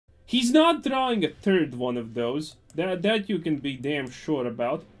He's not drawing a third one of those. That you can be damn sure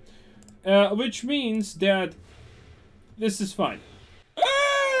about. Which means that this is fine.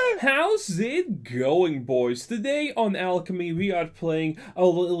 How's it going, boys? Today on Alchemy we are playing a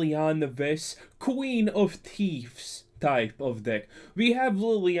Liliana Vess, Queen of Thieves type of deck. We have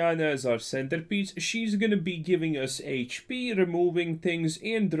Liliana as our centerpiece. She's gonna be giving us HP, removing things,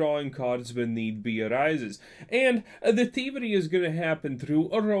 and drawing cards when need be arises. And the thievery is gonna happen through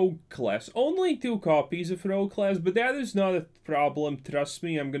a rogue class. Only 2 copies of rogue class, but that is not a problem. Trust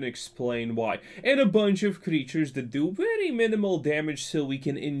me, I'm gonna explain why. And a bunch of creatures that do very minimal damage so we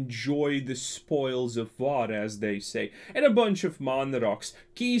can enjoy the spoils of war, as they say. And a bunch of mana rocks,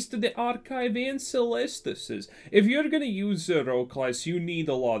 keys to the archive, and Celestuses. If you're gonna use a rogue class, you need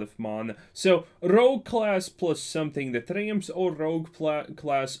a lot of mana. So rogue class plus something that ramps, or rogue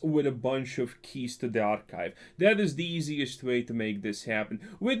class with a bunch of keys to the archive. That is the easiest way to make this happen.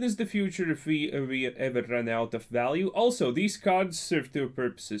 Witness the future if we ever run out of value. Also, these cards serve 2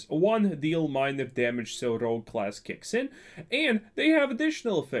 purposes. 1, deal minor damage so rogue class kicks in, and they have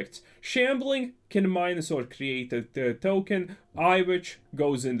additional effects. Shambling can minus or create a token. Eyetwitch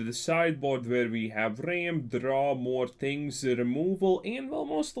goes into the sideboard where we have ramp, draw more things, removal, and well,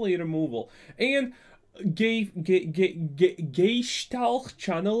 mostly removal. And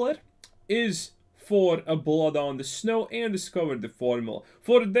Geistchanneler is for a Blood on the Snow, and discover the formula.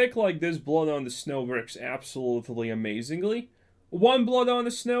 For a deck like this, Blood on the Snow works absolutely amazingly. 1 Blood on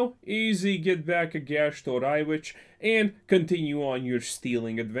the Snow, easy, get back a Ghast or Eyetwitch, and continue on your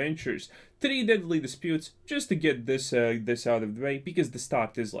stealing adventures. 3 Deadly Disputes, just to get this out of the way, because the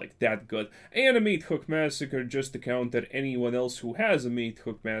start is like that good. And a Meathook Massacre, just to counter anyone else who has a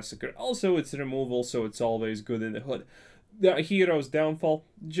Meathook Massacre. Also, it's removal, so it's always good in the hood. The Hero's Downfall,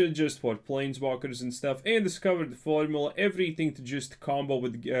 just for Planeswalkers and stuff, and discover the formula, everything to just combo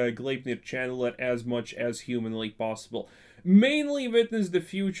with Geistchanneler as much as humanly possible. Mainly witness the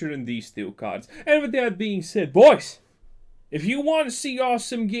future in these 2 cards. And with that being said, boys, if you want to see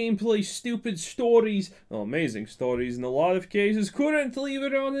awesome gameplay, stupid stories, well, amazing stories in a lot of cases, currently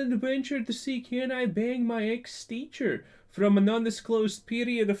we're on an adventure to see can I bang my ex-teacher from an undisclosed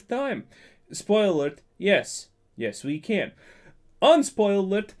period of time. Spoiler alert, yes. Yes, we can. Unspoiled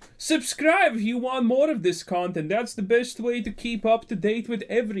alert, subscribe if you want more of this content. That's the best way to keep up to date with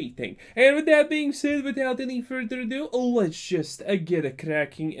everything. And with that being said, without any further ado, let's just get a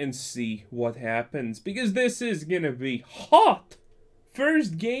cracking and see what happens. Because this is gonna be hot!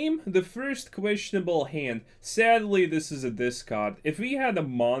 First game, the first questionable hand. Sadly, this is a discard. If we had a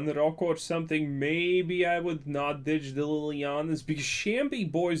Monrock or something, maybe I would not ditch the Lilianas, because Shamby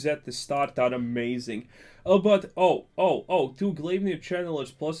boys at the start are amazing. But, 2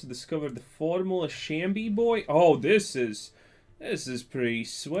 Geistchannelers plus discover the formula Shamby boy. Oh, this is pretty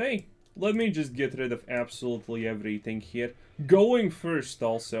sway. Let me just get rid of absolutely everything here. Going first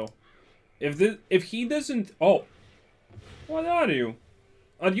also. If he doesn't, what are you?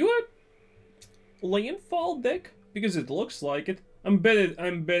 Are you a landfall deck? Because it looks like it. I'm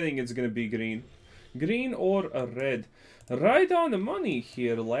betting it's gonna be green. Green or a red. Right on the money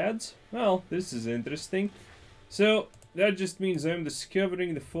here, lads. Well, this is interesting. So, that just means I'm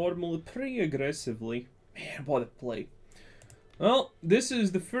discovering the formula pretty aggressively. Man, what a play. Well, this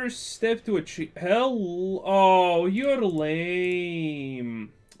is the first step to achieve. Oh, you're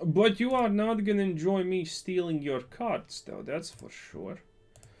lame. But you are not gonna enjoy me stealing your cards, though, that's for sure.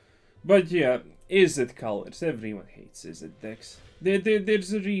 But yeah, Izzet colors. Everyone hates Izzet decks.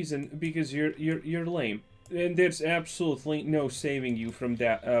 There's a reason, because you're lame. And there's absolutely no saving you from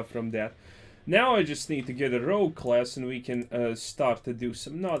that. Now I just need to get a rogue class and we can start to do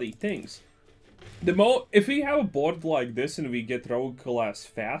some naughty things. If we have a board like this and we get rogue class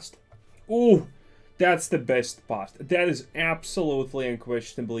fast, ooh, that's the best part. That is absolutely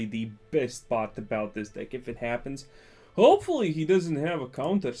unquestionably the best part about this deck if it happens. Hopefully he doesn't have a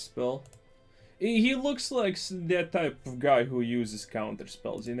counter spell. He looks like that type of guy who uses counter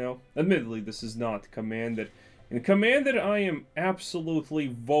spells, you know? Admittedly, this is not Commander. In Commander, I am absolutely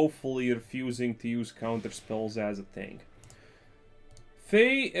woefully refusing to use counter spells as a thing.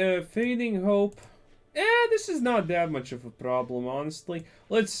 Fading Hope. This is not that much of a problem, honestly.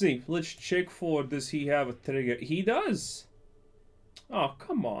 Let's see. Let's check for, does he have a trigger? He does. Oh,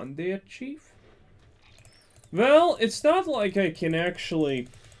 come on there, Chief. Well, it's not like I can actually...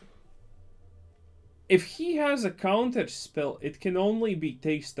 If he has a counter spell, it can only be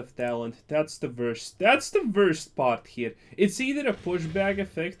Taste of Talent. That's the worst part here. It's either a pushback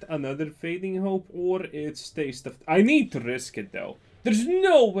effect, another Fading Hope, or it's Taste of... I need to risk it, though. There's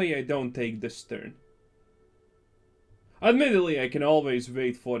no way I don't take this turn. Admittedly, I can always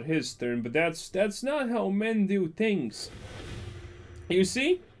wait for his turn, but that's not how men do things. You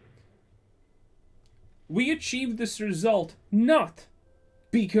see? We achieved this result not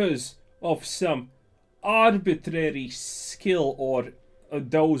because of some arbitrary skill or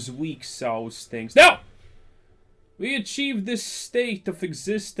those weak sauce things. No! We achieved this state of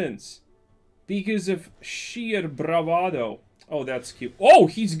existence because of sheer bravado. Oh, that's cute. Oh,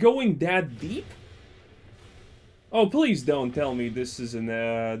 he's going that deep? Oh, please don't tell me this is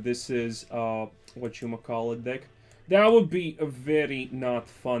whatchamacallit deck. That would be a very not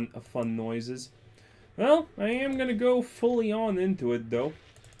fun noises. Well, I am gonna go fully on into it though.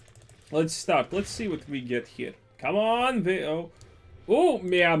 Let's start. Let's see what we get here. Come on, oh,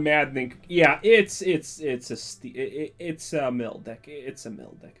 yeah, maddening. Yeah, it's a mill deck. It's a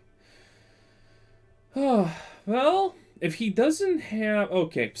mill deck. Well, if he doesn't have...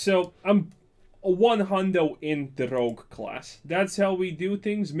 Okay, so I'm a 100 in the rogue class. That's how we do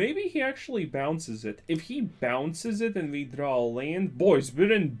things. Maybe he actually bounces it. If he bounces it and we draw a land, boys,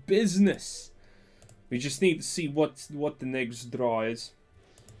 we're in business. We just need to see what the next draw is.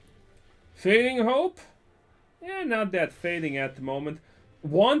 Fading Hope? Yeah, not that fading at the moment.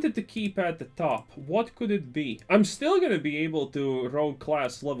 Wanted to keep at the top. What could it be? I'm still gonna be able to rogue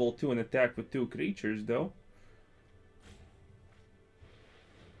class level 2 and attack with 2 creatures, though.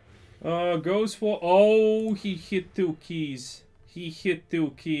 Goes for... Oh, he hit 2 keys. He hit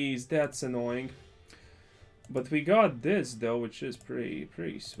 2 keys. That's annoying. But we got this, though, which is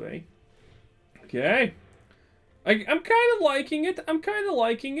pretty sway. Okay. I'm kind of liking it. I'm kind of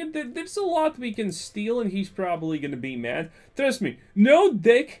liking it. There's a lot we can steal, and he's probably going to be mad. Trust me, no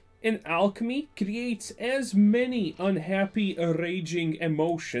deck in Alchemy creates as many unhappy, raging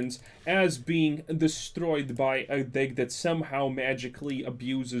emotions as being destroyed by a deck that somehow magically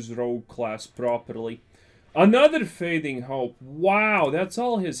abuses rogue class properly. Another Fading Hope. Wow, that's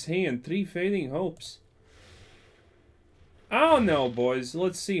all his hand. 3 Fading Hopes. I don't know, boys.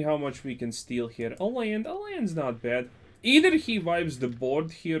 Let's see how much we can steal here. A land's not bad. Either he vibes the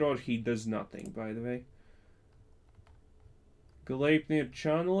board here or he does nothing, by the way. Gleipnir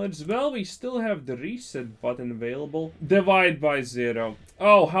Channelers. Well, we still have the reset button available. Divide by 0.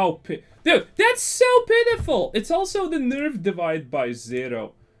 Oh, how dude, that's so pitiful! It's also the nerve divide by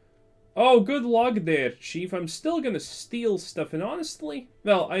 0. Oh, good luck there, Chief. I'm still gonna steal stuff, and honestly,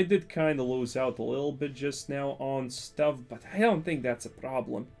 well, I did kind of lose out a little bit just now on stuff, but I don't think that's a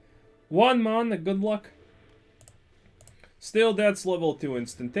problem. 1 mana, good luck. Still, that's level 2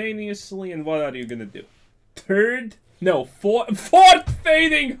 instantaneously, and what are you gonna do? Third? No, fourth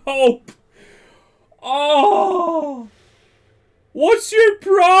Fading Hope! Oh! What's your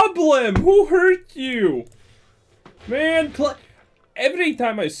problem? Who hurt you? Man, every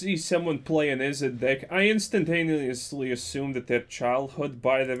time I see someone play an Izzet deck, I instantaneously assume that their childhood,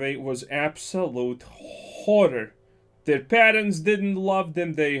 by the way, was absolute horror. Their parents didn't love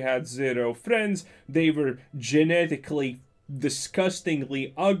them, they had 0 friends, they were genetically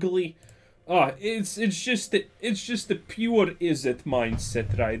disgustingly ugly. It's just the pure Izzet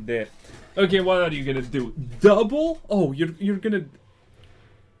mindset right there. Okay, what are you gonna do? Double? Oh, you're gonna...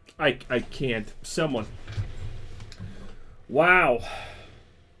 I can't. Someone... Wow.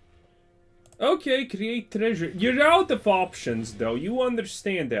 Okay, create treasure. You're out of options, though. You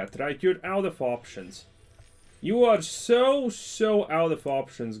understand that, right? You're out of options. You are so out of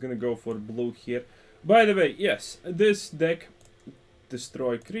options. Gonna go for blue here. By the way, yes, this deck...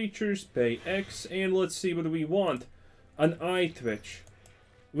 Destroy creatures, pay X, and let's see what we want. An Eyetwitch.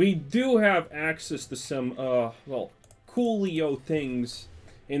 We do have access to some, well, coolio things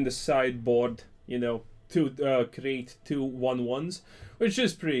in the sideboard, you know, to create 2 1/1s, which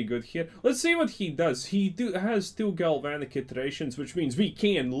is pretty good here. Let's see what he does. He has 2 galvanic iterations, which means we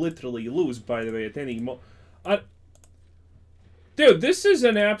can literally lose, by the way, at any dude, this is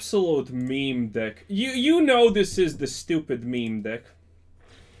an absolute meme deck. You know this is the stupid meme deck.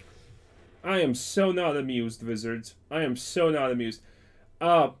 I am so not amused, Wizards. I am so not amused.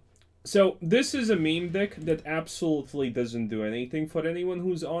 So this is a meme deck that absolutely doesn't do anything for anyone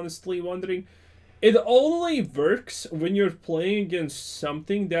who's honestly wondering. It only works when you're playing against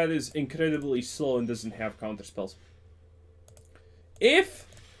something that is incredibly slow and doesn't have counterspells. If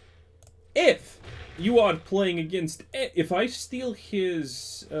you are playing against... If I steal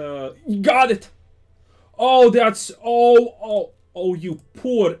his... got it! Oh, that's... Oh, you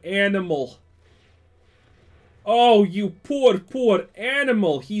poor animal. Oh, you poor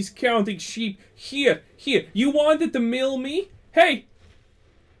animal. He's counting sheep. Here. You wanted to mill me? Hey!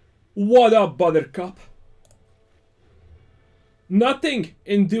 What up, Buttercup? Nothing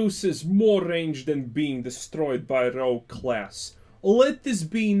induces more range than being destroyed by a rogue class. Let this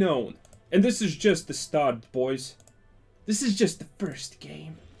be known. And this is just the start, boys. This is just the first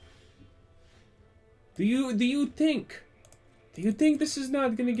game. Do you think this is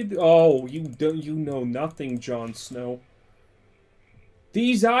not gonna get... Oh, you know nothing, Jon Snow.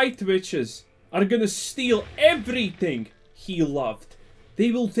 These Eyetwitches are gonna steal everything he loved. They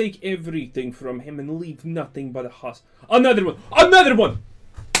will take everything from him and leave nothing but a husk. Another one! Another one!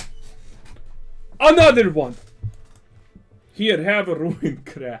 Another one! Here, have a ruined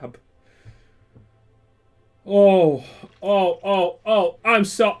crab. Oh, I'm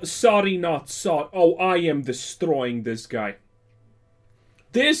sorry, not sorry. Oh, I am destroying this guy.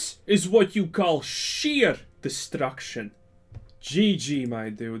 This is what you call sheer destruction. GG, my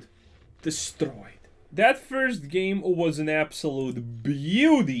dude. Destroyed. That first game was an absolute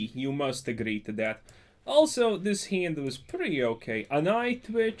beauty, you must agree to that. Also, this hand was pretty okay. An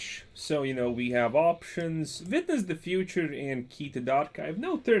Eyetwitch, so, you know, we have options. Witness the Future and Keyed Archive.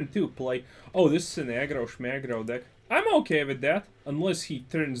 No turn 2 play. Oh, this is an aggro-schmaggro deck. I'm okay with that, unless he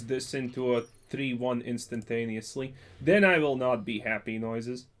turns this into a 3-1 instantaneously. Then I will not be happy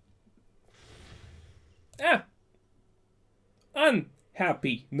noises.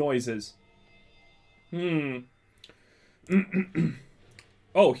 Unhappy noises.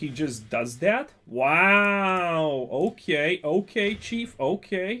 Oh, he just does that? Wow. Okay, Chief.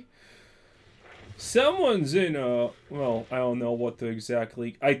 Okay. Someone's in a... Well, I don't know what to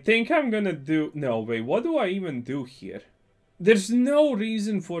exactly... I think I'm gonna do... No, wait. What do I even do here? There's no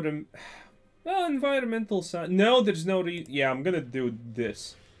reason for them... Well, environmental science... No, there's no reason... Yeah, I'm gonna do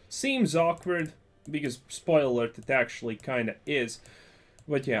this. Seems awkward, because, spoiler alert, it actually kinda is.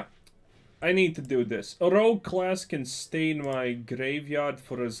 But yeah. I need to do this. A rogue class can stay in my graveyard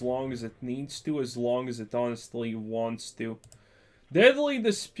for as long as it needs to, as long as it honestly wants to. Deadly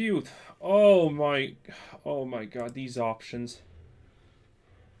Dispute. Oh my god, these options.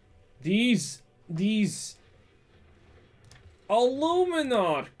 These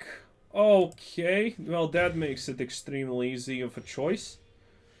Illuminarch. Okay, well that makes it extremely easy of a choice.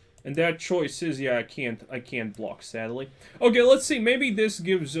 And that choice is, yeah, I can't block, sadly. Okay, let's see. Maybe this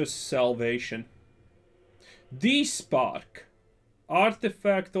gives us salvation. Despark.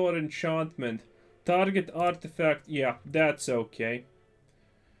 Artifact or enchantment. Target artifact. Yeah, that's okay.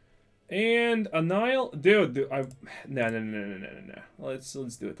 And Annihilation. Dude, no. Let's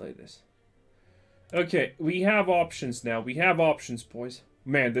do it like this. Okay, we have options now. We have options, boys.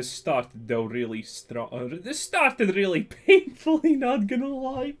 Man, this started though really strong. This started really painfully, not gonna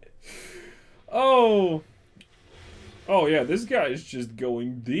lie. Oh yeah, this guy is just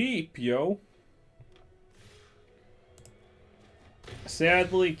going deep, yo.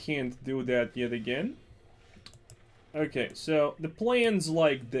 Sadly, can't do that yet again. Okay, so the plan's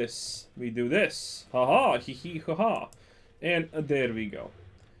like this. We do this. Haha, hee haha. And there we go.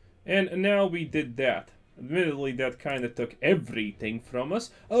 And now we did that. Admittedly, that kind of took everything from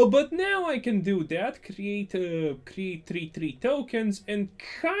us. Oh, but now I can do that. Create 3/3 tokens and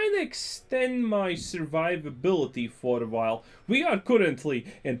kind of extend my survivability for a while. We are currently,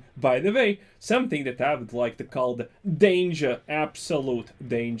 and by the way, something that I would like to call the danger. Absolute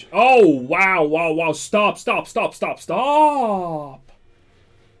danger. Oh, wow. Stop. The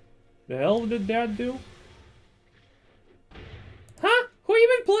hell did that do? Huh? Who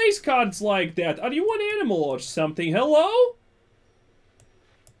even plays cards like that? Are you an animal or something? Hello?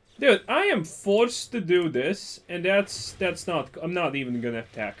 Dude, I am forced to do this, and that's not... I'm not even gonna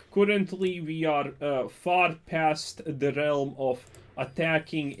attack. Currently, we are far past the realm of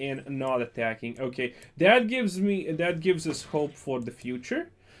attacking and not attacking. Okay, that gives us hope for the future.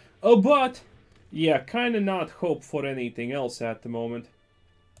 But, yeah, kinda not hope for anything else at the moment.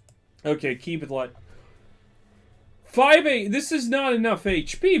 Okay, keep it like... 5A, this is not enough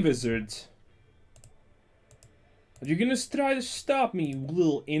HP, wizards. Are you gonna try to stop me, you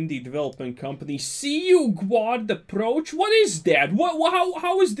little indie development company? See you, Guard approach? What is that?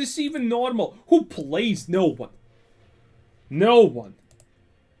 How is this even normal? Who plays? No one. No one.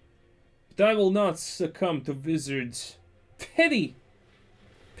 But I will not succumb to wizards. Petty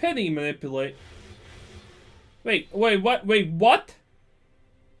manipulate. Wait, what?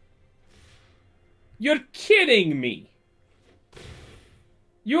 You're kidding me.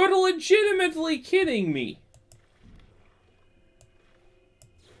 You're legitimately kidding me.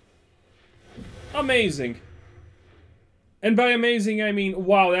 Amazing. And by amazing, I mean,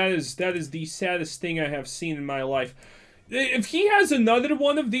 wow, that is the saddest thing I have seen in my life. If he has another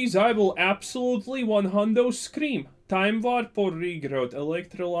one of these, I will absolutely 100 scream. Time Warp or Regrowth.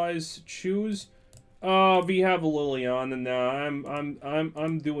 Electrolyze, choose. We have Liliana now.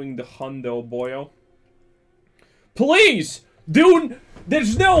 I'm doing the hundo, boyo. Please! Dude!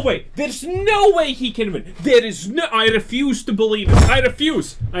 There's no way! There's no way he can win! There is no- I refuse to believe it! I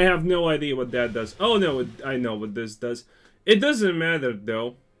refuse! I have no idea what that does. Oh no, I know what this does. It doesn't matter,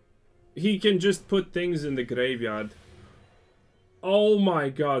 though. He can just put things in the graveyard. Oh my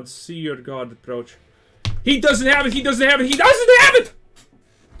god, see your god approach. He doesn't have it! He doesn't have it! He doesn't have it!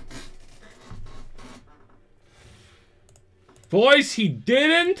 Boys, he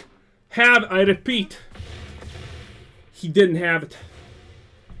didn't have- I repeat. He didn't have it.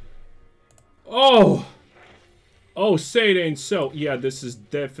 Oh! Oh, say it ain't so. Yeah, this is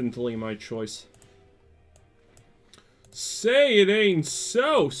definitely my choice. Say it ain't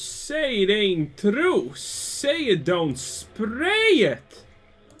so. Say it ain't true. Say it don't spray it.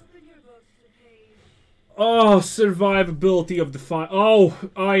 Oh, survivability of the fight. Oh,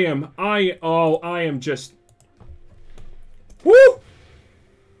 I am just... Woo!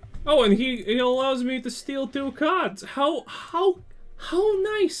 Oh, and he allows me to steal 2 cards. How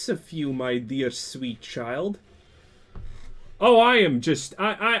nice of you, my dear sweet child. Oh, I am just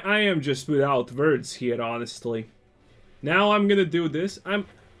without words here, honestly. Now I'm gonna do this.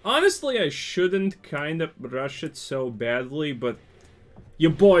 Honestly, I shouldn't kind of rush it so badly, but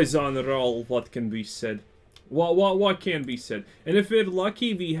your boy's on a roll, what can be said? What can be said? And if we're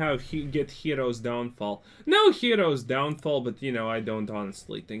lucky, we get Hero's Downfall. No Hero's Downfall, but you know, I don't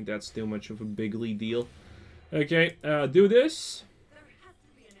honestly think that's too much of a bigly deal. Okay, do this.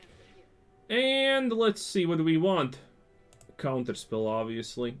 And let's see, what do we want? Counterspell,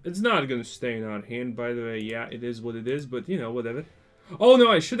 obviously. It's not gonna stay in our hand, by the way. Yeah, it is what it is, but you know, whatever. Oh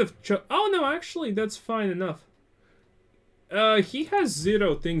no, I should have oh no, actually, that's fine enough. He has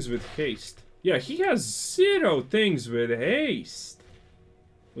 0 things with haste. Yeah, he has 0 things with haste.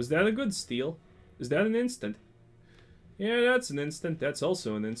 Was that a good steal? Is that an instant? Yeah, that's an instant. That's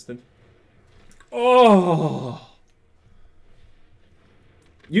also an instant. Oh!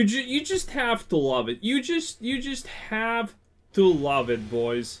 You just have to love it. You just have to love it,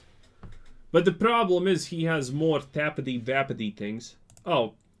 boys. But the problem is he has more tappity-vappity things.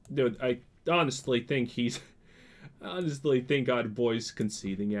 Oh, dude, I honestly think he's... I honestly think our boy's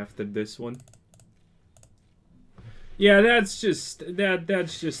conceding after this one. Yeah, that's just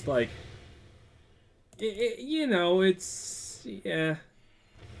like... you know, it's... yeah.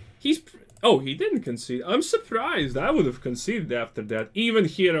 He's... oh, he didn't concede. I'm surprised. I would have conceded after that. Even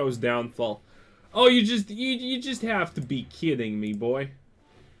Hero's Downfall. Oh, you just have to be kidding me, boy.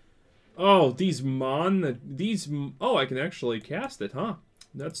 Oh, oh, I can actually cast it, huh?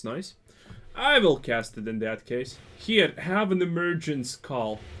 That's nice. I will cast it in that case. Here, have an emergence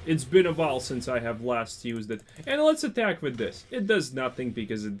call. It's been a while since I have last used it. And let's attack with this. It does nothing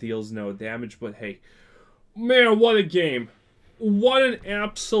because it deals no damage, but hey. Man, what a game. What an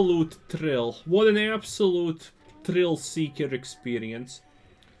absolute thrill. What an absolute thrill-seeker experience.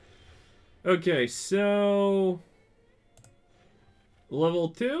 Okay, so... level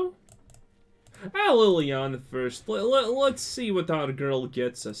 2? Liliana first. Let's see what our girl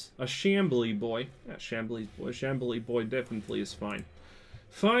gets us. A Shambly boy. Yeah, Shambly boy definitely is fine.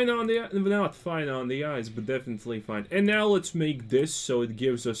 Fine on the... not fine on the eyes, but definitely fine. And now let's make this so it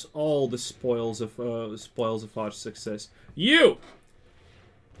gives us all the spoils of our success. You!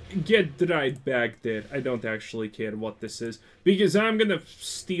 Get right back there. I don't actually care what this is. Because I'm gonna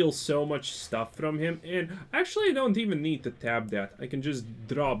steal so much stuff from him. And actually, I don't even need to tap that. I can just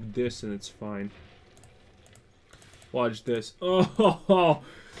drop this and it's fine. Watch this. Oh,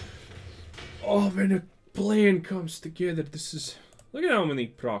 when a plan comes together, this is... look at how many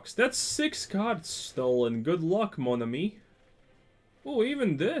procs. That's 6 cards stolen. Good luck, mon ami. Oh,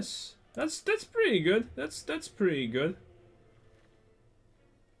 even this. That's pretty good. That's pretty good.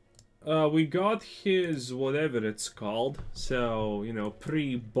 We got his whatever it's called, so, you know,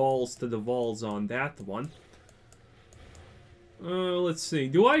 pre-balls to the walls on that one. Let's see,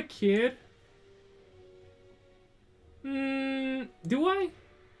 do I care? Do I?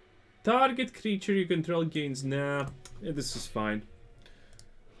 Target creature you control gains, nah, yeah, this is fine.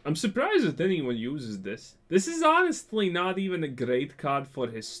 I'm surprised that anyone uses this. This is honestly not even a great card for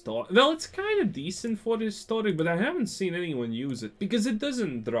historic. Well, it's kind of decent for historic, but I haven't seen anyone use it, because it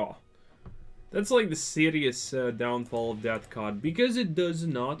doesn't draw. That's like the serious downfall of that card, because it does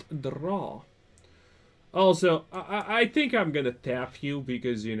not draw. Also, I think I'm gonna tap you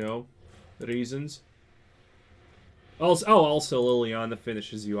because, you know, reasons. Also Liliana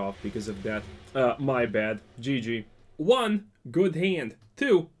finishes you off because of that. My bad. GG. One, good hand.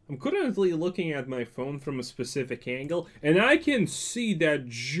 Two, I'm currently looking at my phone from a specific angle, and I can see that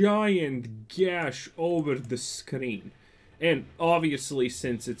giant gash over the screen. And obviously,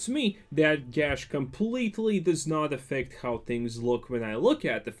 since it's me, that gash completely does not affect how things look when I look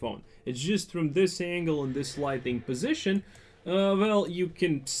at the phone. It's just from this angle and this lighting position, well, you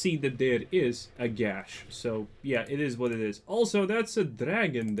can see that there is a gash. So, yeah, it is what it is. Also, that's a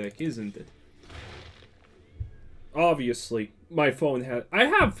dragon deck, isn't it? Obviously, my phone has... I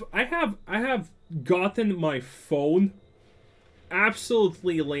have gotten my phone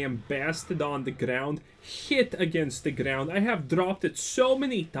absolutely lambasted on the ground, hit against the ground. I have dropped it so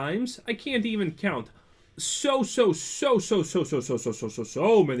many times, I can't even count. So many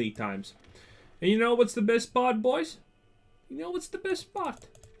times. And you know what's the best part, boys? You know what's the best part?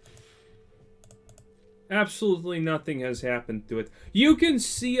 Absolutely nothing has happened to it. You can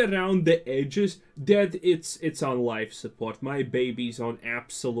see around the edges that it's on life support. My baby's on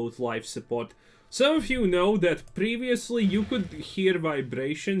absolute life support. Some of you know that previously you could hear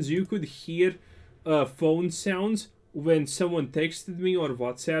vibrations, you could hear phone sounds when someone texted me or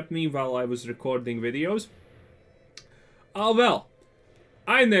WhatsApped me while I was recording videos. Oh well,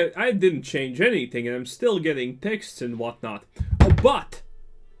 I didn't change anything and I'm still getting texts and whatnot. But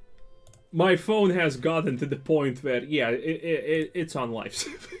my phone has gotten to the point where, yeah, it's on life.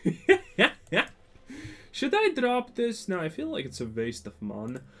 Should I drop this? No, I feel like it's a waste of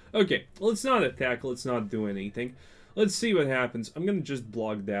mana. Okay, let's not attack, let's not do anything. Let's see what happens. I'm gonna just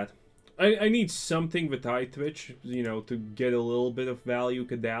block that. I need something with Eyetwitch, you know, to get a little bit of value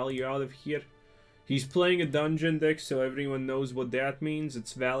Kadali out of here. He's playing a dungeon deck, so everyone knows what that means.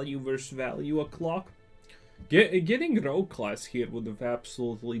 It's value versus value o'clock. Getting rogue class here would have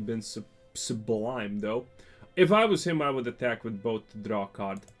absolutely been sublime, though. If I was him, I would attack with both to draw a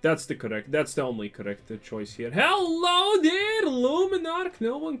card. That's the only correct choice here. Hello there, Luminarch!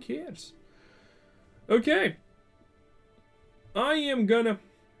 No one cares. Okay. I am gonna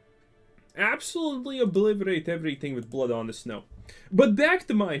absolutely obliterate everything with Blood on the Snow. But back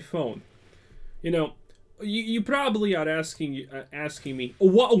to my phone. You know, you probably are asking me,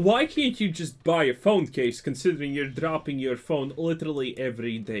 why can't you just buy a phone case, considering you're dropping your phone literally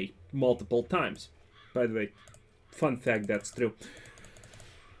every day, multiple times? By the way, fun fact, that's true.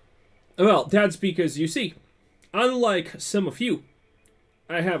 Well, that's because, you see, unlike some of you,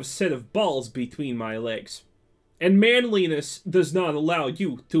 I have a set of balls between my legs. And manliness does not allow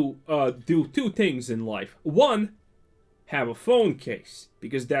you to do two things in life. One, have a phone case,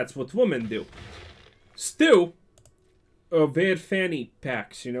 because that's what women do. Two, wear fanny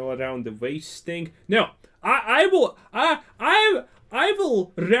packs, you know, around the waist thing. No, I will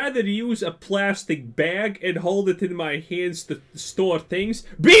rather use a plastic bag and hold it in my hands to store things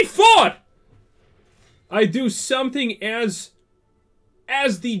before I do something as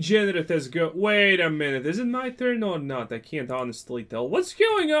degenerate as go. Wait a minute, is it my turn or not? I can't honestly tell. What's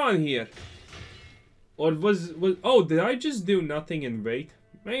going on here? Or was oh, did I just do nothing and wait?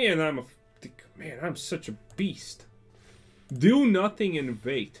 Man, I'm such a beast. Do nothing and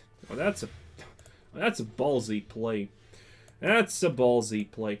wait. Oh, that's a ballsy play. That's a ballsy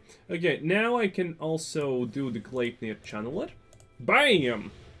play. Okay, now I can also do the Geistchanneler.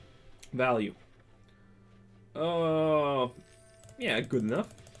 Bam! Value. Yeah, good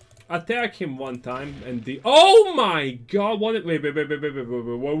enough. Attack him one time and the... Oh my god, what... Wait,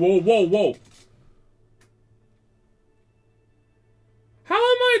 whoa. How am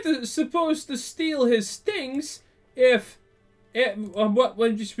I supposed to steal his things if... What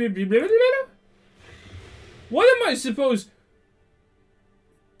am I supposed...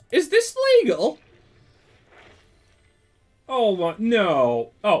 Is this legal? Oh, what?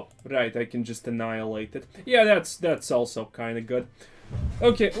 No. Oh, right, I can just annihilate it. Yeah, that's also kind of good.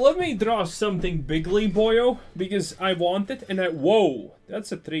 Okay, let me draw something bigly, boyo, because I want it, and whoa,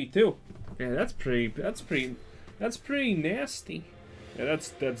 that's a 3-2. Yeah, that's pretty nasty. Yeah, that's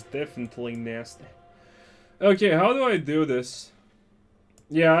definitely nasty. Okay, how do I do this?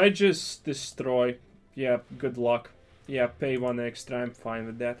 Yeah, I just destroy. Yeah, good luck. Yeah, pay one extra, I'm fine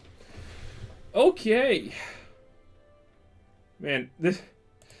with that. Okay. Man,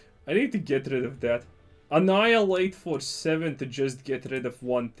 I need to get rid of that. Annihilate for 7 to just get rid of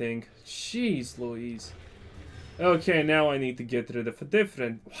one thing. Jeez Louise. Okay, now I need to get rid of a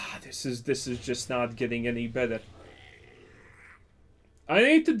different... Wow, this is just not getting any better. I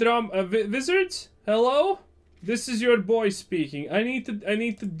need to draw... wizards? Hello? This is your boy speaking. I need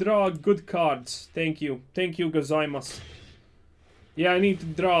to draw good cards. Thank you. Thank you, gozaimasu. Yeah, I need to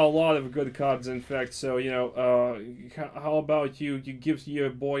draw a lot of good cards, in fact, so, you know, how about you give your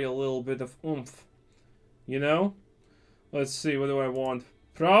boy a little bit of oomph? You know? Let's see, what do I want?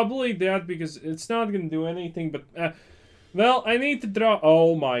 Probably that, because it's not gonna do anything, but... well, I need to draw...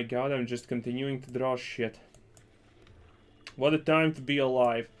 Oh my god, I'm just continuing to draw shit. What a time to be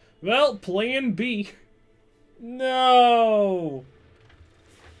alive. Well, plan B. No!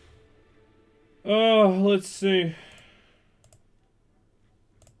 Oh, let's see.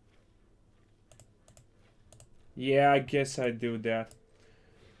 Yeah, I guess I do that.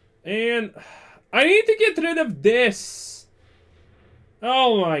 And I need to get rid of this.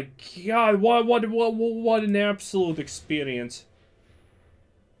 Oh my god, what an absolute experience.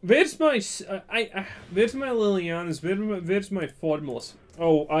 Where's my where's my Lilianas? Where's my formulas?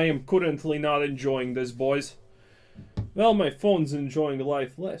 Oh, I am currently not enjoying this, boys. Well, my phone's enjoying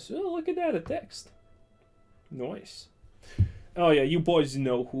life less. Oh, look at that, a text. Nice. Oh yeah, you boys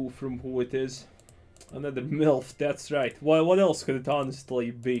know who it is. Another MILF, that's right. What else could it honestly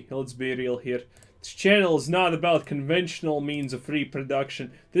be? Let's be real here. This channel is not about conventional means of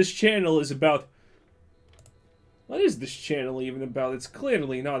reproduction. This channel is about... What is this channel even about? It's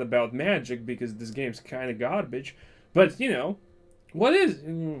clearly not about magic, because this game's kinda garbage. But, you know, what is...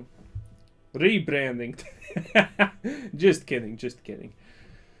 rebranding. Just kidding, just kidding.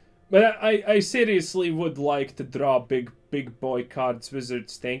 But I seriously would like to draw big boy cards,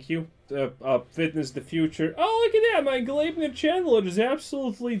 Wizards, thank you. Witness the future. Oh, look at that, my Geistchanneler is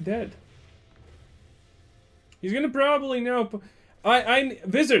absolutely dead. He's gonna probably know...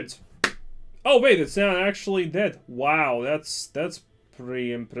 Wizards! Oh wait, it's not actually dead. Wow, that's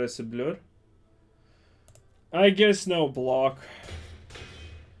pretty impressive, Blur. I guess no block.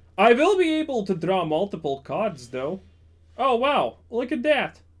 I will be able to draw multiple cards, though. Oh wow, look at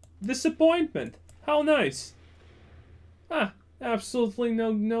that. Disappointment. How nice. Ah, absolutely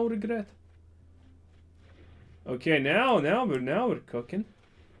no regret. Okay, now we're cooking.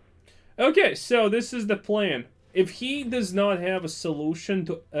 Okay, so this is the plan. If he does not have a solution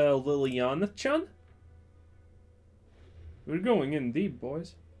to Liliana-chan, we're going in deep,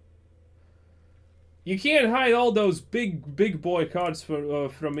 boys. You can't hide all those big boy cards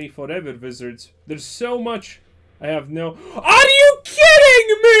from me forever, Wizards. There's so much I have no... Are you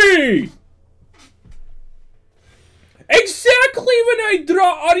kidding me?! Exactly when I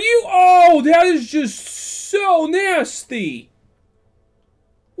draw... Are you... Oh, that is just so nasty!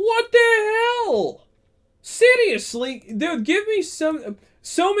 What the hell? Seriously, dude, give me so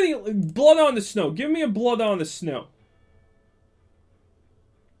many... Blood on the snow. Give me a blood on the snow.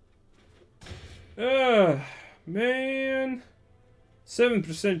 Man.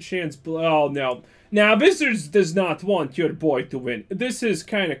 7% chance... Oh, no. Now, Wizards does not want your boy to win. This is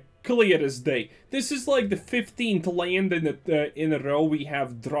kind of clear as day. This is like the 15th land in a row we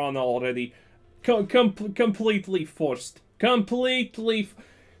have drawn already. Completely forced. Completely...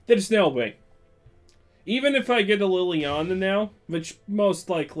 There's no way. Even if I get a Liliana now, which most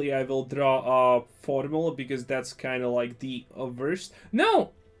likely I will draw a formula because that's kind of like the worst.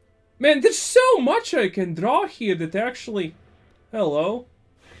 No! Man, there's so much I can draw here that actually... Hello?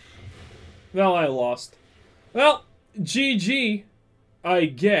 Well, I lost. Well, GG, I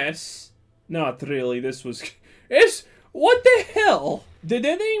guess. Not really, this was... What the hell? Did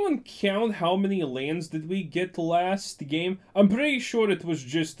anyone count how many lands did we get last game? I'm pretty sure it was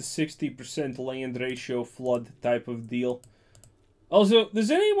just a 60% land ratio flood type of deal. Also,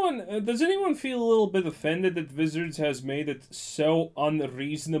 does anyone feel a little bit offended that Wizards has made it so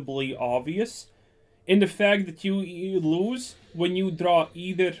unreasonably obvious in the fact that you lose when you draw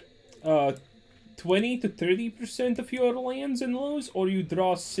either 20 to 30% of your lands and lose, or you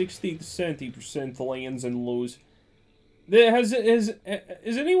draw 60 to 70% lands and lose? Is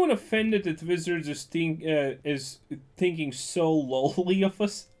anyone offended that Wizards is thinking so lowly of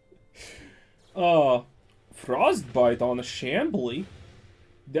us? Frostbite on a Shambling?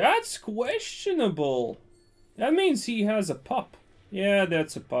 That's questionable. That means he has a pup. Yeah,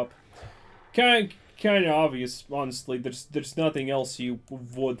 that's a pup. Kind of obvious, honestly. There's nothing else you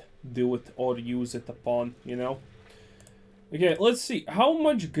would do it or use it upon, you know? Okay, let's see. How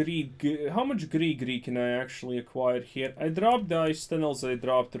much greed can I actually acquire here? I dropped Dice Tunnels, I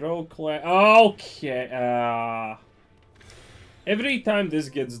dropped Rogue Clash. Okay, every time this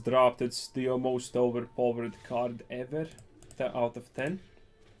gets dropped, it's the most overpowered card ever. Out of 10.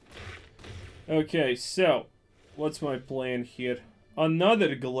 Okay, so what's my plan here?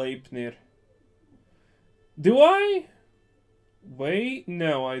 Another Gleipnir. Do I? Wait,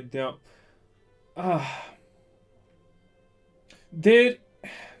 no, I don't.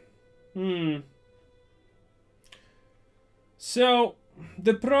 So,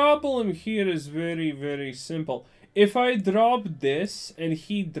 the problem here is very, very simple. if I drop this and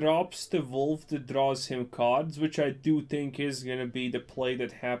he drops the wolf that draws him cards, which I do think is gonna be the play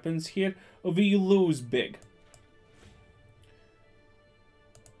that happens here, we lose big.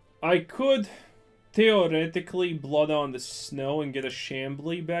 I could theoretically blood on the snow and get a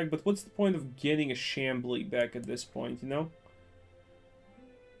Shambling back, but what's the point of getting a Shambling back at this point, you know?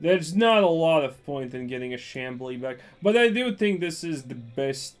 There's not a lot of point in getting a Shambling back, but I do think this is the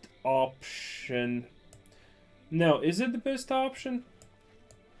best option. No, is it the best option?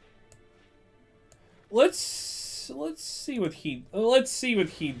 Let's see what he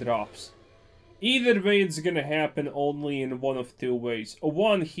drops. Either way, it's gonna happen only in one of two ways.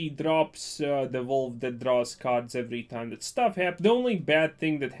 One, he drops the wolf that draws cards every time that stuff happens. The only bad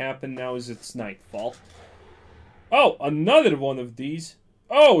thing that happened now is it's nightfall. Oh, another one of these.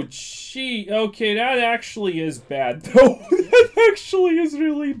 Oh, gee. Okay, that actually is bad, though. That actually is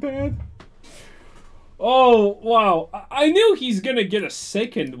really bad. Oh, wow. I knew he's gonna get a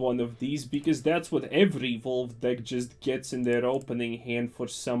second one of these, because that's what every wolf deck just gets in their opening hand for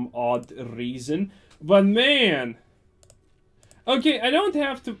some odd reason. But man... Okay, I don't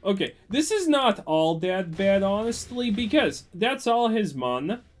have to... Okay, this is not all that bad, honestly, because that's all his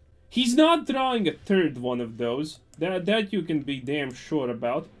mana. He's not drawing a third one of those. That you can be damn sure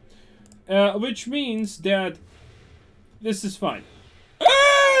about. Which means that this is fine.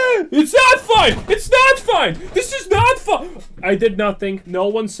 It's not fine! It's not fine! This is not fine! I did nothing. No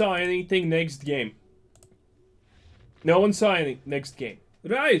one saw anything. Next game. No one saw anything. Next game.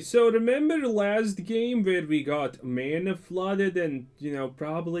 Right, so remember last game where we got mana flooded and, you know,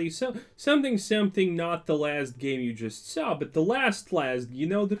 probably something not the last game you just saw, but the last, you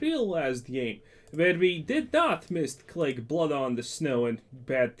know, the real last game, where we did not misclick blood on the snow and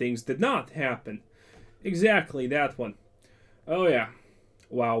bad things did not happen. Exactly, that one. Oh yeah.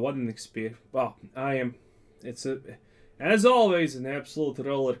 Wow, what an experience. Well, it's as always, an absolute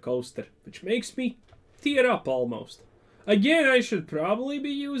roller coaster, which makes me tear up almost. Again, I should probably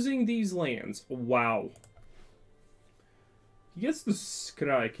be using these lands. Wow. He gets to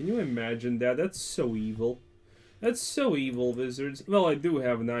scry. Can you imagine that? That's so evil. That's so evil, Wizards. Well, I do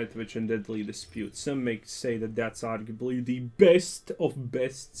have an Eyetwitch and Deadly Dispute. Some may say that that's arguably the best of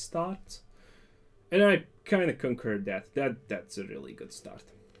best starts. And I kind of concur that's a really good start.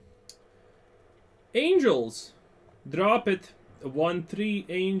 Angels. Drop it. A 1/3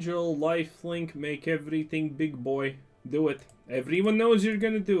 angel, lifelink, make everything big boy. Do it. Everyone knows you're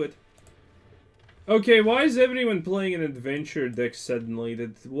gonna do it. Okay, why is everyone playing an adventure deck suddenly?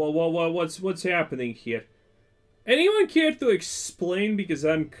 What's happening here? Anyone care to explain, because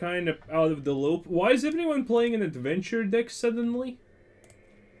I'm kind of out of the loop? Why is everyone playing an adventure deck suddenly?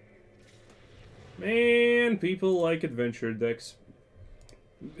 Man, people like adventure decks.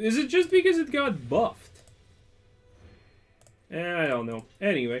 Is it just because it got buffed? I don't know.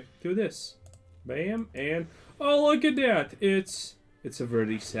 Anyway, do this. Bam, and... Oh, look at that! It's a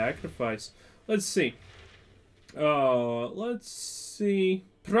worthy sacrifice. Let's see. Let's see.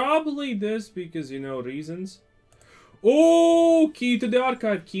 Probably this, because, you know, reasons. Oh, key to the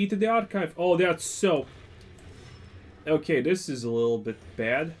archive, key to the archive. Oh, that's so... Okay, this is a little bit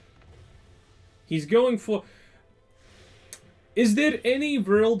bad. He's going for... Is there any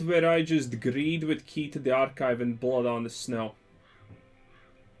world where I just greed with key to the archive and blood on the snow?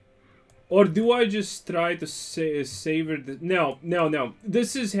 Or do I just try to savor the... No.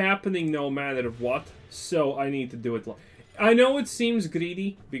 This is happening no matter what, so I need to do it. I know it seems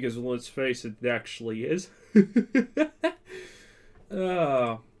greedy, because let's face it, it actually is.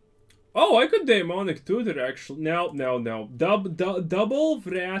 Oh, I could Demonic Tutor, actually. No. Double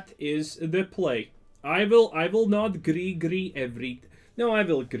Vrat is the play. I will not greed every... No, I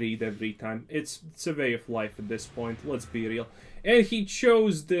will greed every time. It's a way of life at this point, let's be real. And he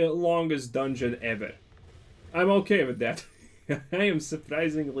chose the longest dungeon ever. I'm okay with that. I am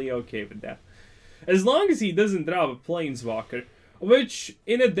surprisingly okay with that. As long as he doesn't drop a Planeswalker. Which,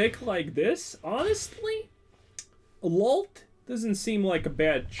 in a deck like this, honestly, Lolt doesn't seem like a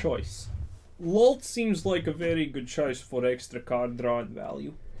bad choice. Lolt seems like a very good choice for extra card drawing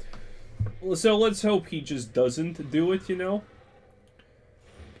value. So let's hope he just doesn't do it, you know?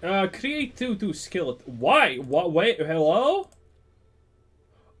 Create 2/2 skeleton. Why? What? Wait, hello?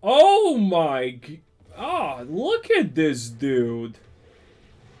 Oh my... Ah, look at this dude.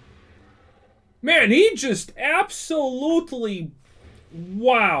 Man, he just absolutely...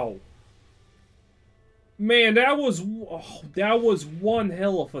 Wow. Man, that was one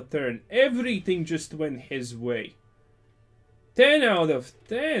hell of a turn. Everything just went his way. 10 out of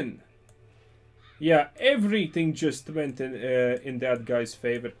 10. Yeah, everything just went in that guy's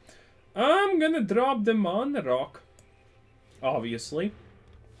favor. I'm gonna drop the Mana Rock. obviously.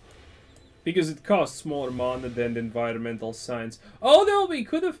 Because it costs more mana than the environmental science. Oh no, we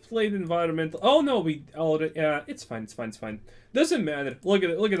could have played environmental. Oh no, we already. It's fine. It's fine. It's fine. Doesn't matter. Look at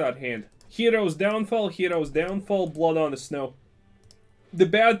it. Look at that hand. Hero's downfall. Hero's downfall. Blood on the snow. The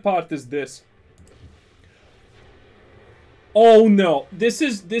bad part is this. Oh no, this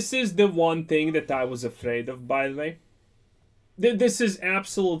is the one thing that I was afraid of. By the way, this is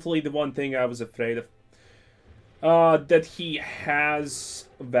absolutely the one thing I was afraid of. That he has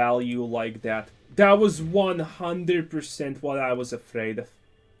value like that. That was 100% what I was afraid of.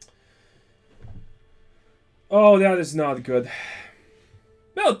 Oh, that is not good.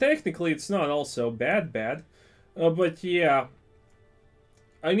 Well, technically it's not also bad. But yeah.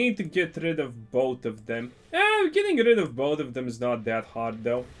 I need to get rid of both of them. Getting rid of both of them is not that hard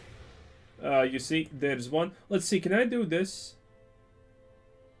though. You see, there's one. Let's see, can I do this?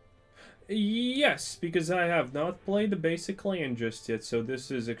 Yes, because I have not played the basic land just yet, so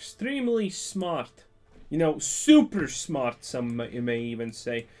this is extremely smart. You know, super smart, some may even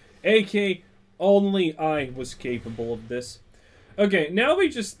say. AK, only I was capable of this. Okay, now we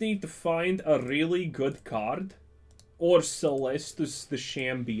just need to find a really good card. Or Celestus the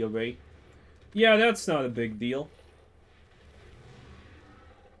Shamby away. Yeah, that's not a big deal.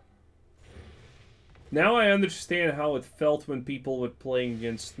 Now I understand how it felt when people were playing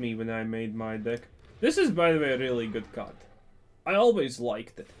against me when I made my deck. This is, by the way, a really good card. I always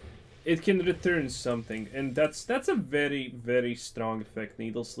liked it. It can return something, and that's a very, very strong effect,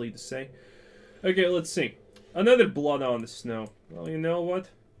 needlessly to say. Okay, let's see. Another Blood on the Snow. Well, you know what?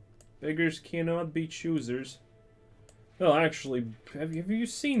 Beggars cannot be choosers. Well, actually, have you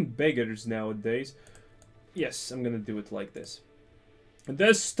seen beggars nowadays? Yes, I'm gonna do it like this.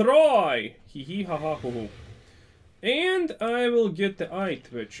 Destroy! Hee hee ha ha hoo hoo. And I will get the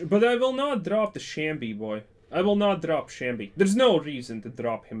Eyetwitch, but I will not drop the Shamby boy. I will not drop Shamby. There's no reason to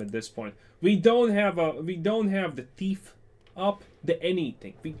drop him at this point. We don't have the thief up, the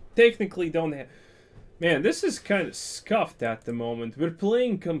anything. We technically don't have. Man, this is kind of scuffed at the moment. We're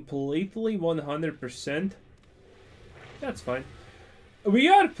playing completely 100%. That's fine. We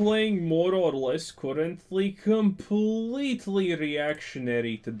are playing more or less currently completely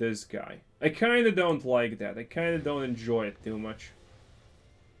reactionary to this guy. I kind of don't like that. I kind of don't enjoy it too much.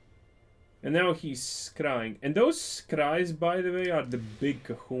 And now he's scrying. And those scries, by the way, are the big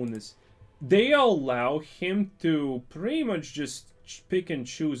kahunas. They allow him to pretty much just pick and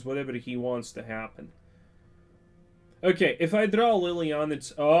choose whatever he wants to happen. Okay, if I draw Liliana,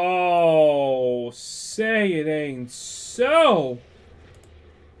 it's... Oh, say it ain't so!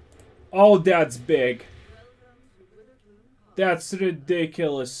 Oh, that's big. That's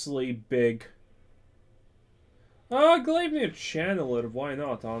ridiculously big. Gleipnir Channeler, why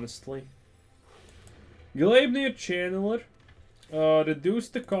not, honestly? Gleipnir Channeler. Reduce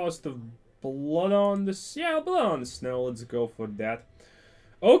the cost of Blood on the... Yeah, Blood on the Snow, let's go for that.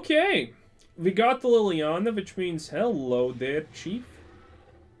 Okay. We got the Liliana, which means hello there, Chief.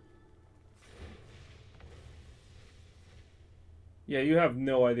 Yeah, you have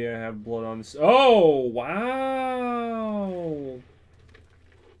no idea I have Blood on this. Oh, wow.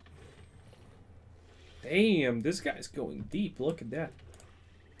 Damn, this guy's going deep. Look at that.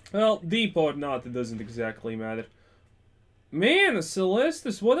 Well, deep or not, it doesn't exactly matter. Man,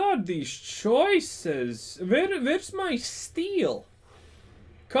 Celestus, what are these choices? Where's my steel?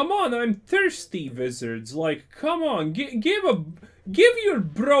 Come on, I'm thirsty, wizards. Like, come on, give your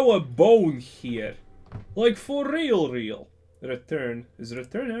bro a bone here. Like, for real. Return. Is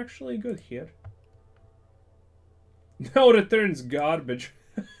return actually good here? No, return's garbage.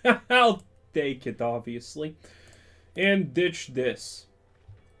 I'll take it, obviously. And ditch this.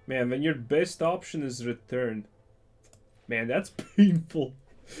 Man, when your best option is return. Man, that's painful.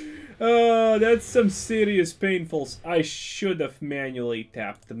 That's some serious painfuls. I should have manually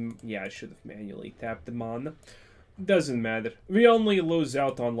tapped them. Yeah, I should have manually tapped them on. Doesn't matter. We only lose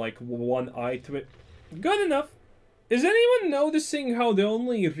out on like one Eyetwitch. Good enough. Is anyone noticing how the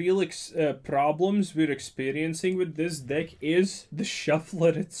only real problems we're experiencing with this deck is the shuffler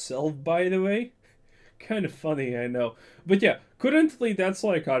itself, by the way? Kind of funny, I know. But yeah, currently that's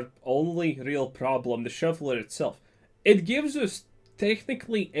like our only real problem, the shuffler itself. It gives us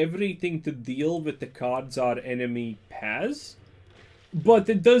technically everything to deal with the cards our enemy has, but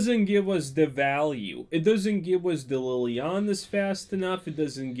it doesn't give us the value. It doesn't give us the Lilianas fast enough, it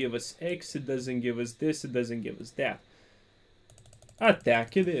doesn't give us X, it doesn't give us this, it doesn't give us that.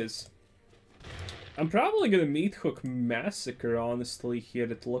 Attack it is. I'm probably gonna Meathook Massacre, honestly,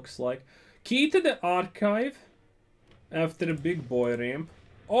 here it looks like. Key to the archive after a big boy ramp.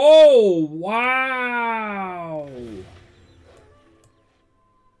 Oh, wow!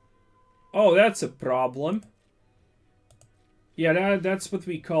 Oh, that's a problem. Yeah, that's what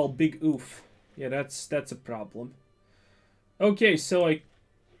we call big oof. Yeah, that's a problem. Okay, so I...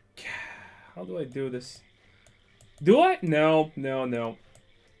 How do I do this? Do I? No, no, no.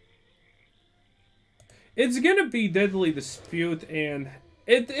 It's gonna be Deadly Dispute, and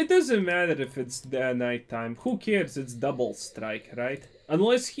it doesn't matter if it's the nighttime. Who cares? It's double strike, right?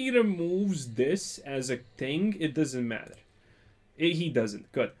 Unless he removes this as a thing, it doesn't matter. He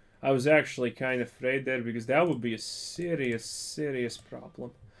doesn't. Good. I was actually kind of afraid there, because that would be a serious, serious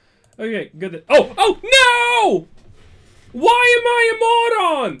problem. Okay, good. Oh! Oh, no! Why am I a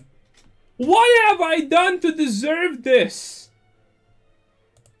moron? What have I done to deserve this?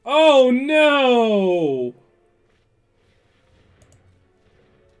 Oh, no!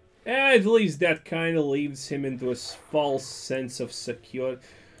 At least that kind of leaves him into a false sense of security.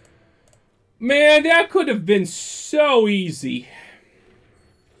 Man, that could have been so easy.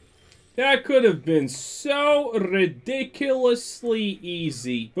 That could have been so ridiculously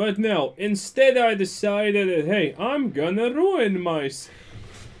easy. But no, instead I decided that, hey, I'm gonna ruin myself.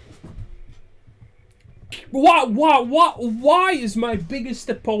 Why is my biggest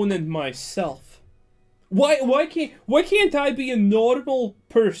opponent myself? Why can't I be a normal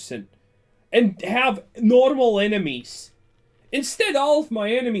person and have normal enemies? Instead, all of my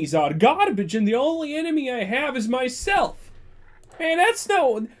enemies are garbage, and the only enemy I have is myself. Man, that's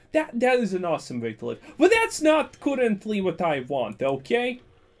no... That is an awesome way to live. But that's not currently what I want, okay?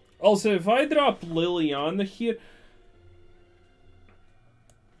 Also, if I drop Liliana here...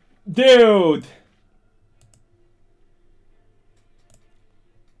 Dude!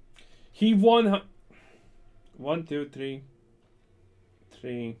 He won... 1, 2, 3...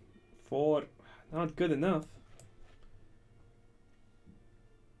 3, 4... Not good enough.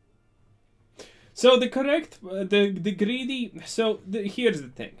 So the correct, the greedy, so here's the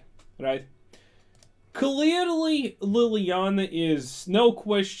thing, right? Clearly Liliana is, no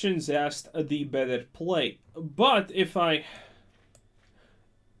questions asked, the better play. But if I...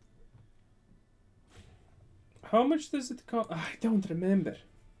 How much does it cost? I don't remember.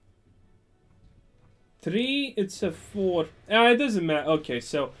 3, it's a 4. It doesn't matter. Okay,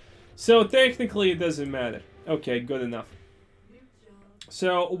 so technically it doesn't matter. Okay, good enough.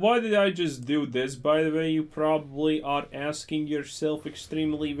 So, why did I just do this? By the way, you probably are asking yourself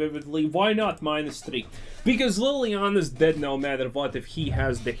extremely vividly, why not -3? Because Liliana's dead no matter what if he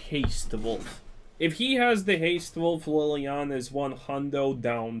has the Haste Wolf. If he has the Haste Wolf, Liliana is 100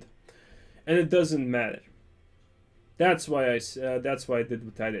 downed. And it doesn't matter. That's why I did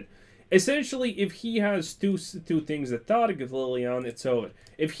what I did. Essentially, if he has two things that target Liliana, it's over.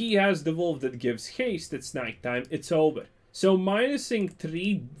 If he has the Wolf that gives Haste, it's nighttime, it's over. So minusing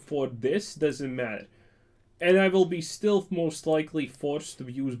 3 for this doesn't matter. And I will be still most likely forced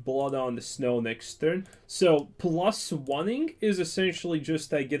to use Blood on the Snow next turn. So +1ing is essentially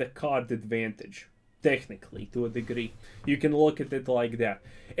just I get a card advantage. Technically, to a degree. You can look at it like that.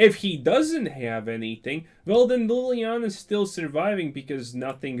 If he doesn't have anything, well then Liliana is still surviving because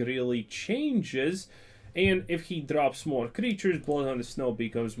nothing really changes. And if he drops more creatures, Blood on the Snow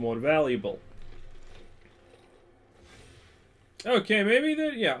becomes more valuable. Okay, maybe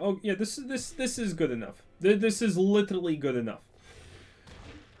that. Yeah. Oh, yeah. This is good enough. This is literally good enough.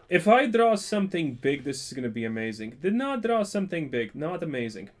 If I draw something big, this is gonna be amazing. Did not draw something big. Not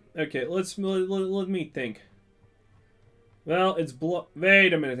amazing. Okay. Let me think. Well, it's blood.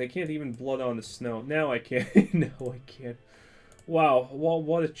 Wait a minute. I can't even Blood on the Snow. Now I can't. No, I can't. Wow.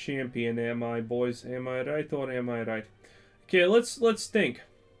 What a champion am I, boys? Am I right or am I right? Okay. Let's think.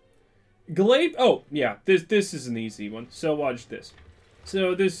 Glaive, oh, yeah, this is an easy one, so watch this.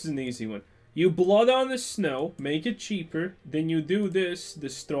 So this is an easy one. You Blood on the Snow, make it cheaper, then you do this,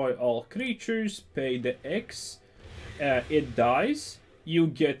 destroy all creatures, pay the X, it dies, you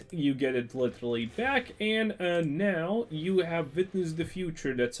get it literally back, and now you have Witness the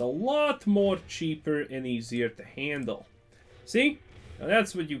Future that's a lot more cheaper and easier to handle. See? Now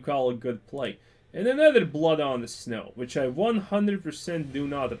that's what you call a good play. And another Blood on the Snow, which I 100% do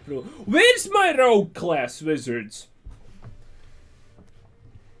not approve. Where's my rogue class, wizards?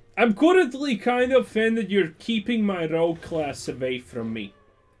 I'm currently kind of offended you're keeping my rogue class away from me.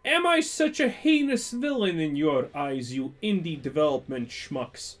 Am I such a heinous villain in your eyes, you indie development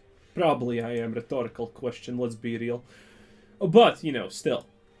schmucks? Probably I am. Rhetorical question, let's be real. But, you know, still.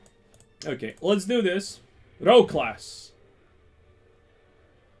 Okay, let's do this. Rogue class.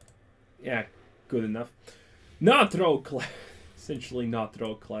 Yeah. Good enough. Not rogue class. Essentially not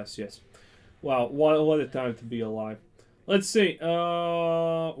rogue class, yes. Wow, what a time to be alive. Let's see.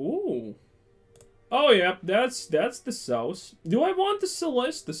 Ooh. Oh, yeah, that's the south. Do I want the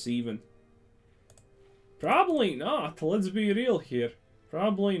Celestus even? Probably not. Let's be real here.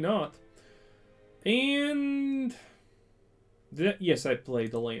 Probably not. And... yes, I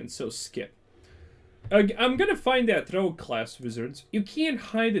played the land, so skip. I'm gonna find that rogue class, wizards. You can't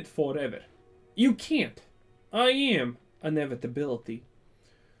hide it forever. You can't. I am inevitability.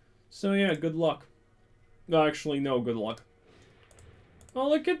 So yeah, good luck. No, actually, no good luck. Oh,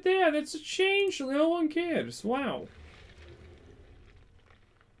 look at that. It's a change. No one cares. Wow.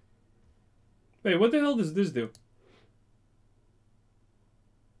 Wait, what the hell does this do?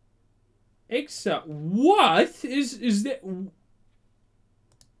 What? Is that...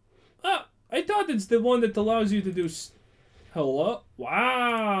 Ah, I thought it's the one that allows you to do... Hello?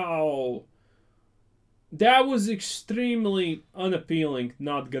 Wow. That was extremely unappealing,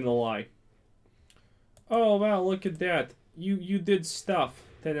 not gonna lie. Oh, wow, look at that. You did stuff.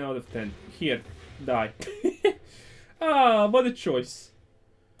 10 out of 10. Here, die. Ah, what a choice.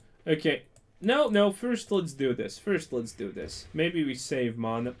 Okay. No, first let's do this. Maybe we save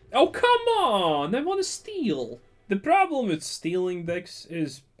mana. Oh, come on! I want to steal. The problem with stealing decks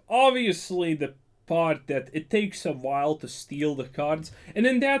is obviously the part that it takes a while to steal the cards. And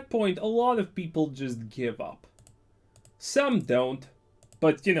in that point, a lot of people just give up. Some don't.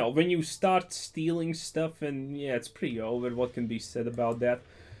 But, you know, when you start stealing stuff, and yeah, it's pretty over. What can be said about that?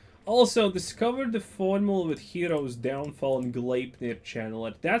 Also, discover the formula with Hero's Downfall and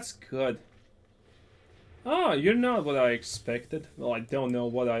Geistchanneler. That's good. Ah, you're not what I expected. Well, I don't know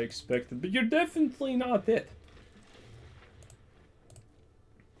what I expected, but you're definitely not it.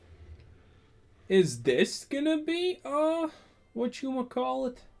 Is this gonna be,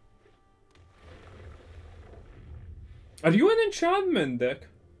 whatchamacallit? Are you an enchantment deck?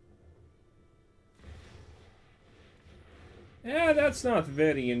 Yeah, that's not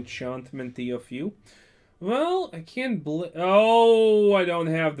very enchantmenty of you. Well, I can't oh, I don't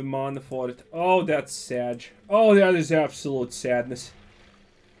have the mana for it. Oh, that's sad. Oh, that is absolute sadness.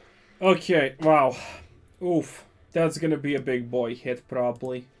 Okay, wow. Oof. That's gonna be a big boy hit,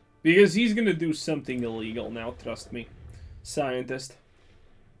 probably. Because he's gonna do something illegal now, trust me. Scientist.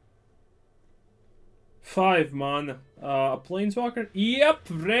 5 mana. A Planeswalker? Yep,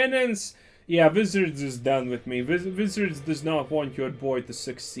 Renans! Yeah, Wizards is done with me. Wizards does not want your boy to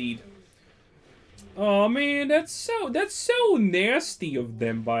succeed. Oh man, that's so nasty of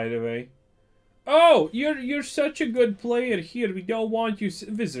them, by the way. Oh, you're such a good player here. We don't want you,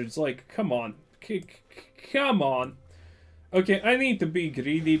 Wizards. Like, come on, come on. Okay, I need to be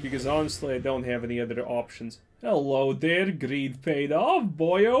greedy because honestly, I don't have any other options. Hello there, greed paid off,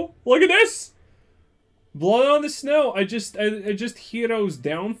 boyo. Look at this. Blood on the Snow. I just Hero's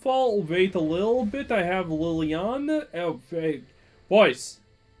Downfall. Wait a little bit. I have Liliana. Oh, wait. Boys.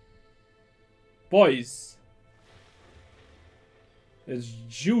 There's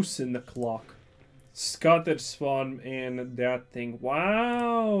juice in the clock. Scatter Swarm and that thing.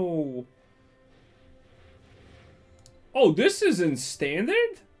 Wow. Oh, this is in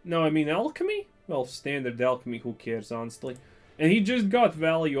Standard? No, I mean Alchemy? Well, Standard Alchemy, who cares, honestly. And he just got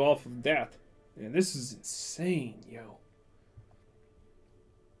value off of that. And this is insane, yo.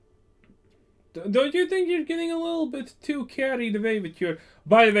 Don't you think you're getting a little bit too carried away with your...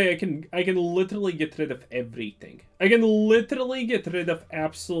 By the way, I can literally get rid of everything. I can literally get rid of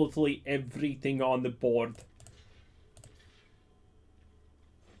absolutely everything on the board.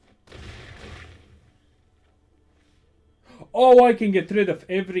 Oh, I can get rid of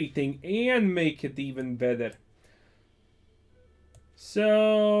everything and make it even better.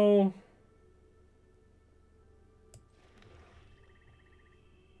 So...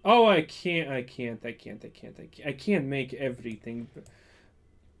 Oh, I can't make everything.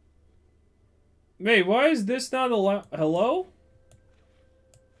 Wait, why is this not allowed? Hello?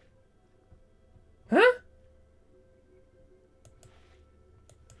 Huh?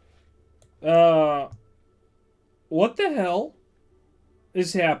 What the hell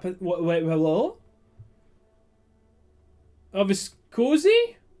is happening? Wait, hello?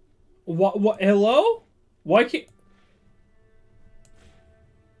 Viscosi? What, hello? Why can't...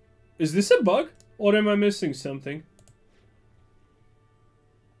 Is this a bug? Or am I missing something?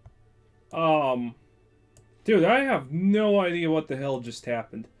 Dude, I have no idea what the hell just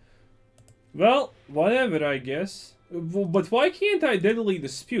happened. Well, whatever, I guess. But why can't I Deadly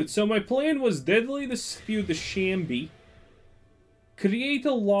Dispute? So my plan was Deadly Dispute the Shambi. Create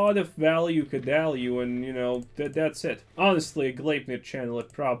a lot of value Cadallu, and, you know, that's it. Honestly, a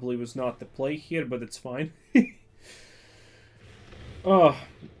Geistchanneler probably was not the play here, but it's fine. Oh,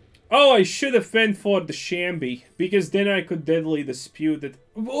 I should have went for the Shambi, because then I could Deadly Dispute it.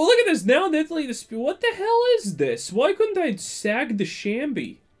 Oh, look at this, now Deadly Dispute. What the hell is this? Why couldn't I sack the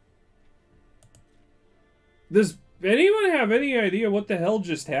Shambi? Does anyone have any idea what the hell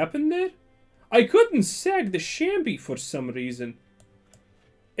just happened there? I couldn't sack the Shambi for some reason.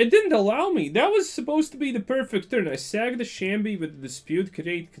 It didn't allow me. That was supposed to be the perfect turn. I sacked the Shambi with the Dispute,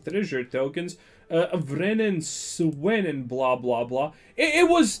 create treasure tokens, Vrennen, Swen, and blah blah blah. It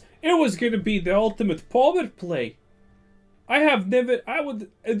was gonna be the ultimate power play.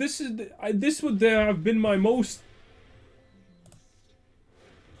 This would have been my most.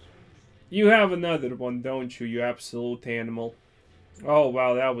 You have another one, don't you? You absolute animal. Oh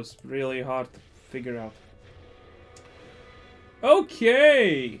wow, that was really hard to figure out.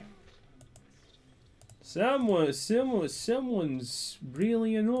 Okay. Someone's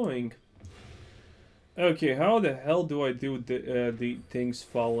really annoying. Okay, how the hell do I do the things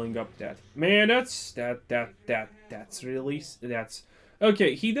following up that? Man, that's really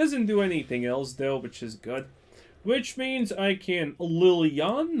okay. He doesn't do anything else though, which is good. Which means I can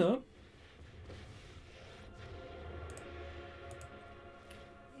Liliana.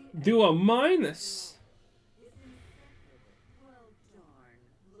 Do a minus.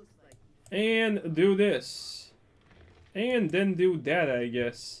 And do this. And then do that, I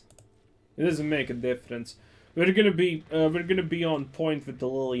guess. It doesn't make a difference. We're gonna be on point with the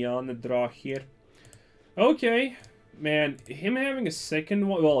Liliana draw here. Okay. Man, him having a second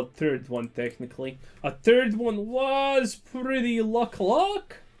one, well, a third one technically. A third one was pretty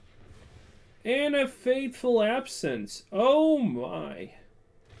luck. And a fateful absence. Oh my.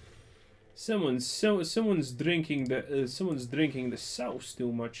 Someone's drinking the sauce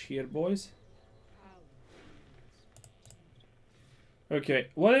too much here, boys. Okay,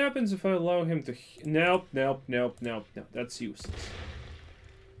 what happens if I allow him to... Nope. That's useless.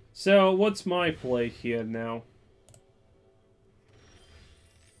 So, what's my play here now?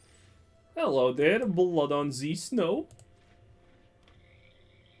 Hello there, blood on the snow.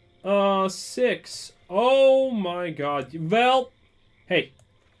 6. Oh my god. Well, hey.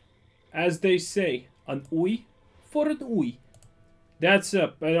 As they say, an oi for an oi. That's I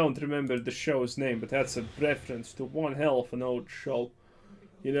don't remember the show's name, but that's a reference to one hell of an old show.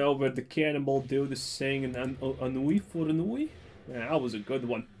 You know, where the cannibal dude is saying an oi for an oi? Yeah, that was a good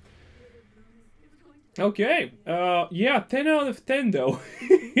one. Okay, yeah, 10 out of 10 though.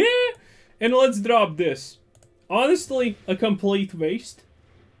 And let's drop this. Honestly, a complete waste.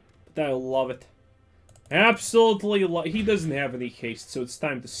 But I love it. Absolutely he doesn't have any haste, so it's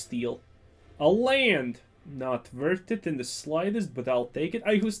time to steal. A land. Not worth it in the slightest, but I'll take it.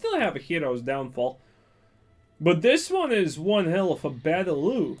 I will still have a hero's downfall. But this one is one hell of a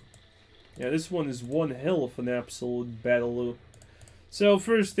battle-oo. Yeah, this one is one hell of an absolute battle-oo. So,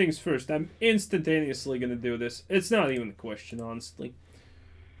 first things first, I'm instantaneously gonna do this. It's not even a question, honestly.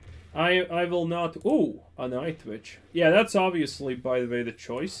 I will not... Ooh, an Eyetwitch. Yeah, that's obviously, by the way, the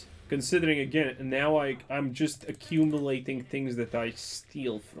choice. Considering, again, now I'm just accumulating things that I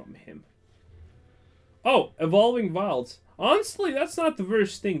steal from him. Oh, Evolving Wilds. Honestly, that's not the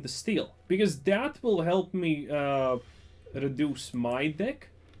worst thing to steal. Because that will help me reduce my deck.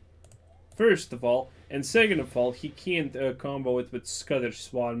 First of all. And second of all, he can't combo it with Scudder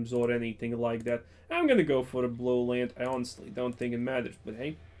Swarms or anything like that. I'm gonna go for a blue land. I honestly don't think it matters, but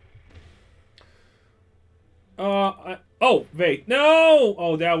hey. Oh, wait, no!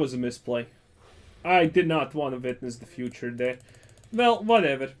 Oh, that was a misplay. I did not want to witness the future there. Well,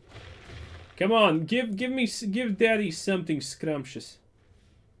 whatever. Come on, give Daddy something scrumptious.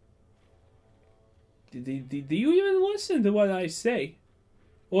 Do you even listen to what I say?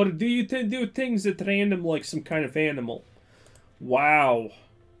 Or do you do things at random like some kind of animal? Wow.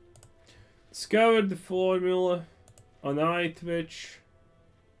 Discovered the formula. An Eyetwitch.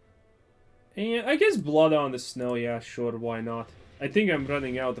 And I guess Blood on the Snow, yeah, sure, why not? I think I'm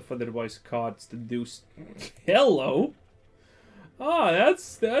running out of otherwise cards to do. Hello. Oh,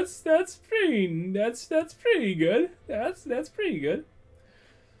 that's pretty good. That's pretty good.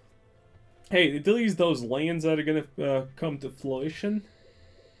 Hey, at least those lands are gonna come to fruition.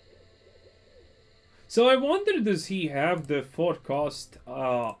 So I wonder, does he have the 4-cost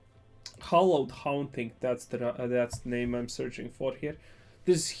Hallowed Haunting? That's the name I'm searching for here.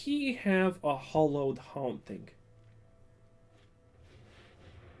 Does he have a Hallowed Haunting?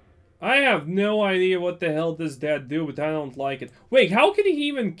 I have no idea what the hell does that do, but I don't like it. Wait, how can he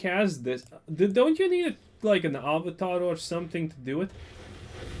even cast this? Don't you need like an avatar or something to do it?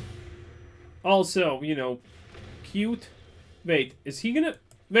 Also, you know, cute. Wait, is he gonna...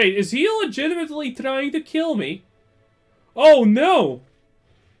 Wait, is he legitimately trying to kill me? Oh no!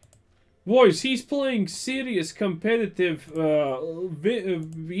 Boys, he's playing serious competitive,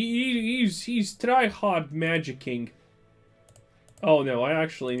 he's try-hard magicking. Oh no, I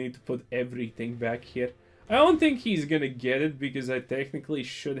actually need to put everything back here. I don't think he's gonna get it because I technically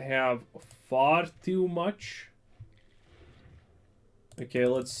should have far too much. Okay,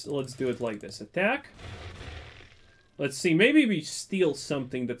 let's do it like this. Attack. Let's see, maybe we steal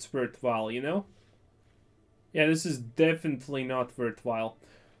something that's worthwhile, you know? Yeah, this is definitely not worthwhile.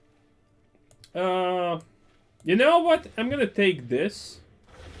 You know what? I'm gonna take this.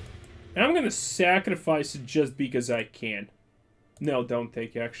 And I'm gonna sacrifice it just because I can. No, don't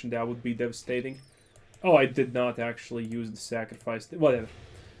take action. That would be devastating. Oh, I did not actually use the sacrifice. Whatever.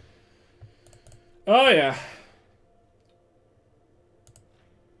 Oh, yeah.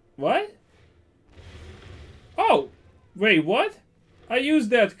 What? Oh! Wait, what? I used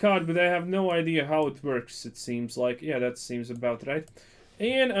that card, but I have no idea how it works, it seems like. Yeah, that seems about right.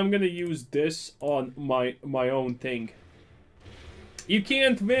 And I'm gonna use this on my own thing. You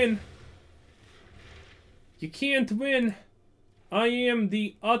can't win. You can't win. I am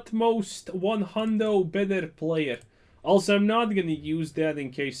the utmost 100 better player. Also, I'm not gonna use that in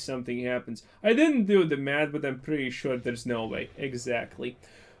case something happens. I didn't do the math, but I'm pretty sure there's no way. Exactly.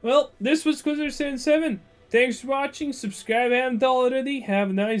 Well, this was Quizzer77. Thanks for watching. Subscribe if you haven't already.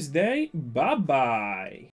 Have a nice day. Bye-bye.